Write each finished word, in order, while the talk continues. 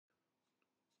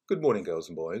Good morning, girls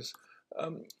and boys.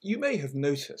 You may have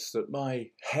noticed that my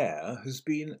hair has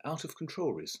been out of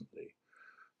control recently.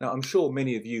 Now, I'm sure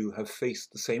many of you have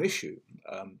faced the same issue.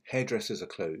 Hairdressers are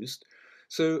closed,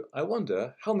 so I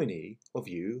wonder how many of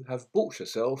you have bought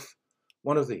yourself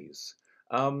one of these.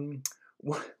 Um,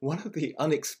 one of the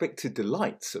unexpected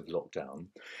delights of lockdown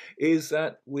is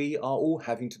that we are all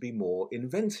having to be more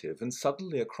inventive, and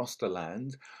suddenly across the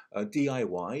land,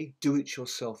 DIY,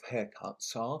 do-it-yourself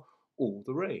haircuts are all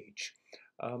the rage.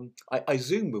 I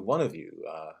Zoomed with one of you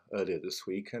earlier this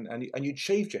week, and you'd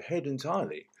shaved your head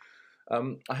entirely.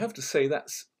 I have to say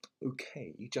that's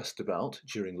okay, just about,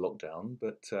 during lockdown,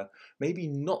 but maybe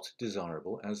not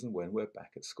desirable as and when we're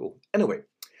back at school. Anyway,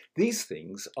 these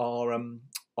things are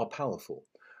powerful.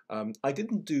 I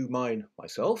didn't do mine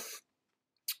myself.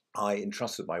 I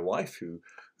entrusted my wife, who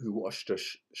watched a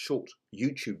short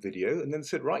YouTube video and then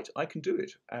said, "Right, I can do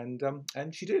it,"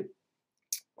 and she did.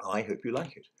 I hope you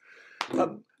like it.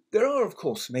 There are, of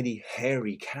course, many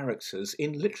hairy characters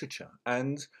in literature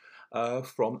and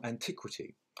from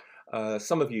antiquity.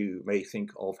 Some of you may think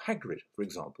of Hagrid, for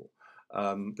example.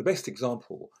 The best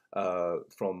example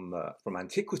from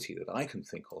antiquity that I can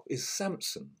think of is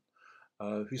Samson,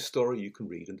 whose story you can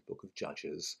read in the book of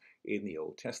Judges in the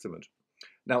Old Testament.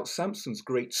 Now, Samson's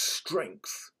great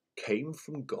strength came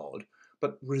from God,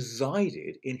 but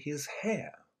resided in his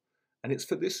hair, and it's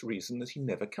for this reason that he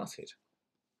never cut it.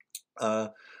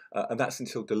 And that's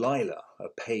until Delilah, a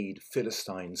paid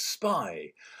Philistine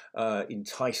spy,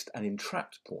 enticed and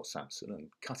entrapped poor Samson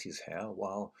and cut his hair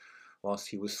whilst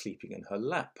he was sleeping in her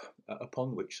lap,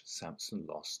 upon which Samson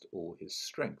lost all his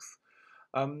strength.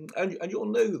 And you'll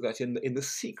know that in the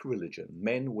Sikh religion,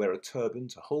 men wear a turban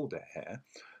to hold their hair,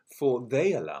 for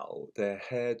they allow their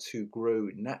hair to grow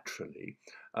naturally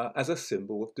as a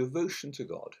symbol of devotion to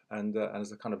God and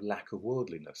as a kind of lack of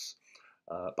worldliness.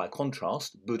 By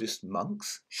contrast, Buddhist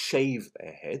monks shave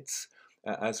their heads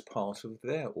as part of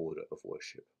their order of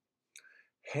worship.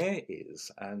 Hair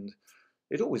is, and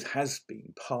it always has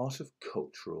been, part of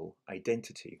cultural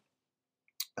identity.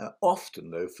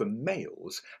 Often, though, for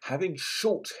males, having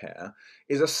short hair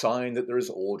is a sign that there is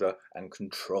order and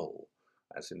control,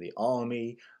 as in the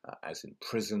army, as in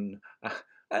prison,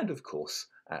 and of course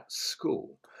at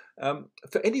school.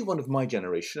 For anyone of my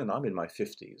generation, and I'm in my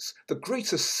 50s, the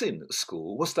greatest sin at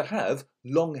school was to have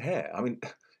long hair. I mean,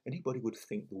 anybody would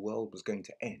think the world was going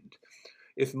to end.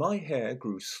 If my hair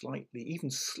grew slightly, even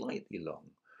slightly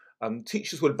long,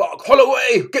 teachers would bark,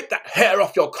 "Holloway, get that hair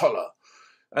off your collar!"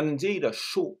 And indeed, a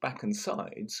short back and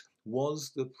sides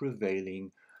was the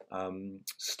prevailing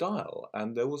style,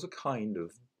 and there was a kind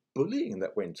of bullying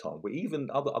that went on, where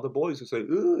even other boys would say,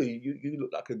 "Ooh, you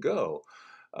look like a girl."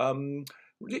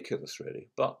 Ridiculous, really,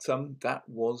 but that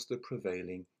was the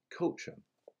prevailing culture.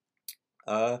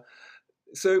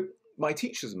 So my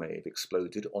teachers may have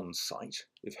exploded on sight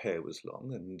if hair was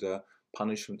long, and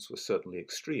punishments were certainly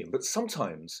extreme. But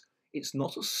sometimes it's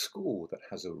not a school that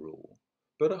has a rule,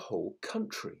 but a whole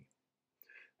country.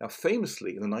 Now,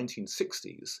 famously in the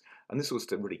 1960s, and this was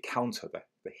to really counter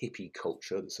the hippie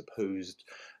culture, the supposed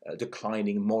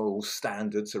declining moral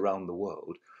standards around the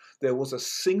world, there was a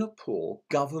Singapore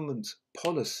government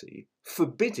policy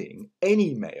forbidding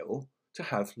any male to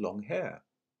have long hair.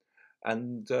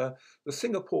 And the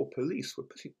Singapore police were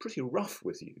pretty rough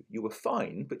with you. You were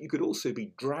fined, but you could also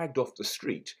be dragged off the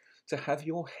street to have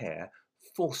your hair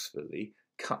forcefully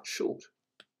cut short.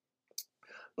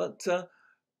 But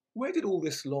where did all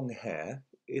this long hair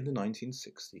in the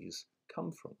 1960s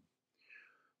come from?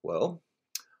 Well,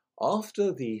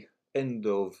 after the end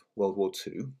of World War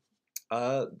II,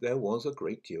 there was a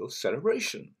great deal of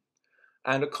celebration.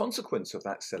 And a consequence of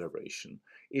that celebration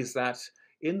is that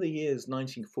in the years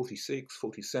 1946,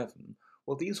 47,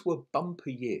 well, these were bumper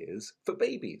years for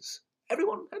babies.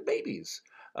 Everyone had babies.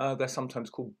 They're sometimes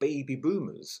called baby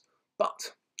boomers.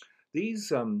 But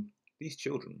these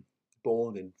children,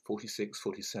 born in 46,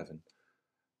 47,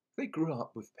 they grew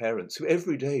up with parents who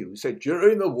every day would say,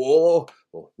 "During the war,"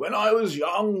 or "when I was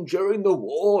young, during the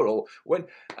war," or when,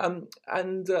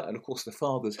 and of course the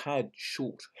fathers had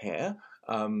short hair.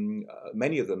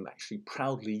 Many of them actually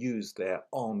proudly used their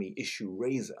army issue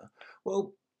razor.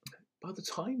 Well, by the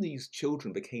time these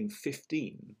children became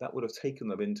 15, that would have taken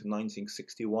them into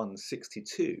 1961,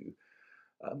 62.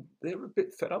 They were a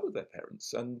bit fed up with their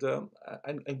parents, and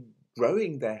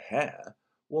growing their hair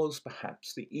was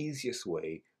perhaps the easiest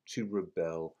way to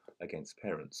rebel against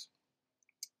parents.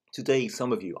 Today,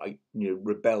 some of you,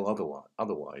 rebel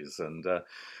otherwise, and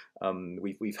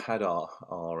We've had our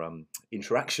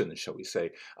interactions, shall we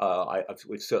say.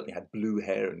 We've certainly had blue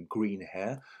hair and green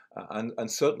hair,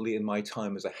 and certainly in my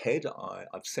time as a head,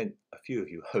 I've sent a few of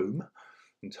you home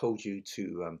and told you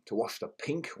to wash the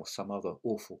pink or some other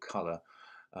awful colour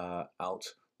out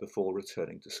before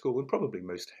returning to school, and probably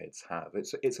most heads have.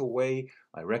 It's a way,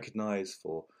 I recognise,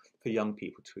 for young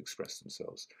people to express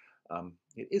themselves.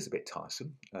 It is a bit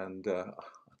tiresome, and I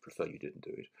prefer you didn't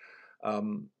do it.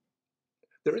 Um,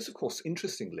 there is, of course,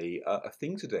 interestingly, a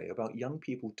thing today about young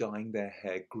people dyeing their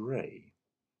hair grey.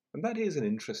 And that is an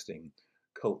interesting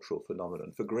cultural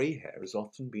phenomenon, for grey hair has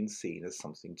often been seen as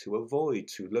something to avoid,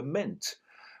 to lament.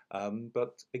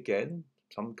 But again,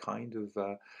 some kind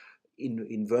of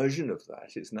inversion of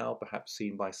that is now perhaps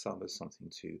seen by some as something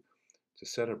to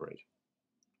celebrate.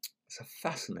 It's a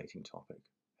fascinating topic,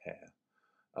 hair.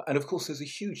 And of course, there's a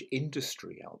huge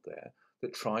industry out there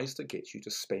that tries to get you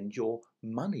to spend your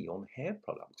money on hair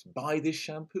products. Buy this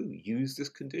shampoo, use this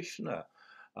conditioner,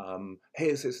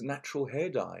 here's this natural hair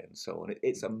dye, and so on.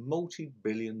 It's a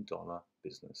multi-billion-dollar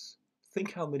business.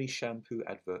 Think how many shampoo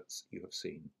adverts you have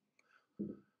seen.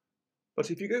 But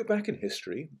if you go back in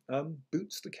history,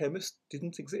 Boots the chemist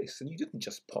didn't exist, and you didn't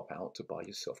just pop out to buy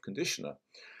yourself conditioner.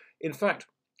 In fact,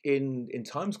 in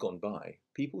times gone by,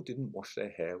 people didn't wash their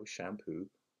hair with shampoo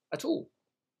at all.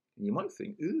 And you might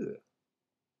think, ugh.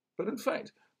 But in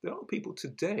fact, there are people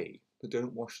today that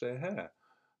don't wash their hair.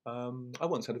 I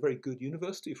once had a very good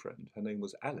university friend. Her name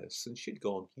was Alice, and she'd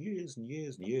gone years and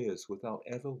years and years without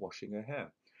ever washing her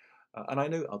hair. And I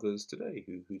know others today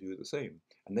who do the same.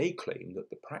 And they claim that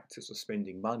the practice of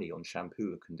spending money on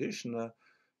shampoo and conditioner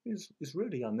is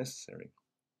really unnecessary.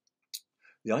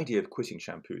 The idea of quitting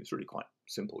shampoo is really quite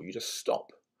simple. You just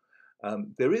stop.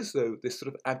 There is, though, this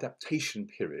sort of adaptation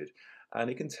period,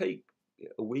 and it can take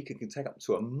a week, it can take up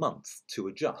to a month to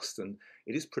adjust, and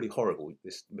it is pretty horrible,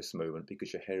 this moment,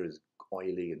 because your hair is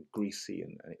oily and greasy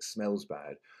and it smells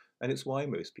bad, and it's why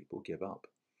most people give up.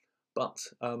 But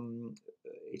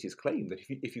it is claimed that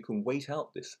if you can wait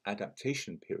out this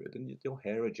adaptation period, then your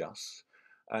hair adjusts,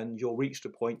 and you'll reach the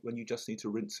point when you just need to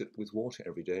rinse it with water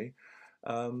every day,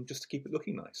 just to keep it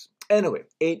looking nice. Anyway,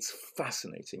 it's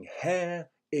fascinating. Hair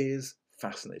is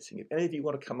fascinating. If any of you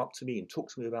want to come up to me and talk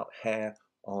to me about hair,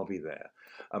 I'll be there.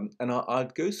 And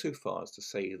I'd go so far as to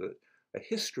say that a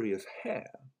history of hair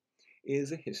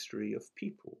is a history of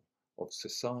people, of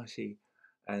society,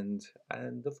 and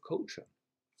of culture.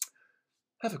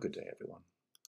 Have a good day, everyone.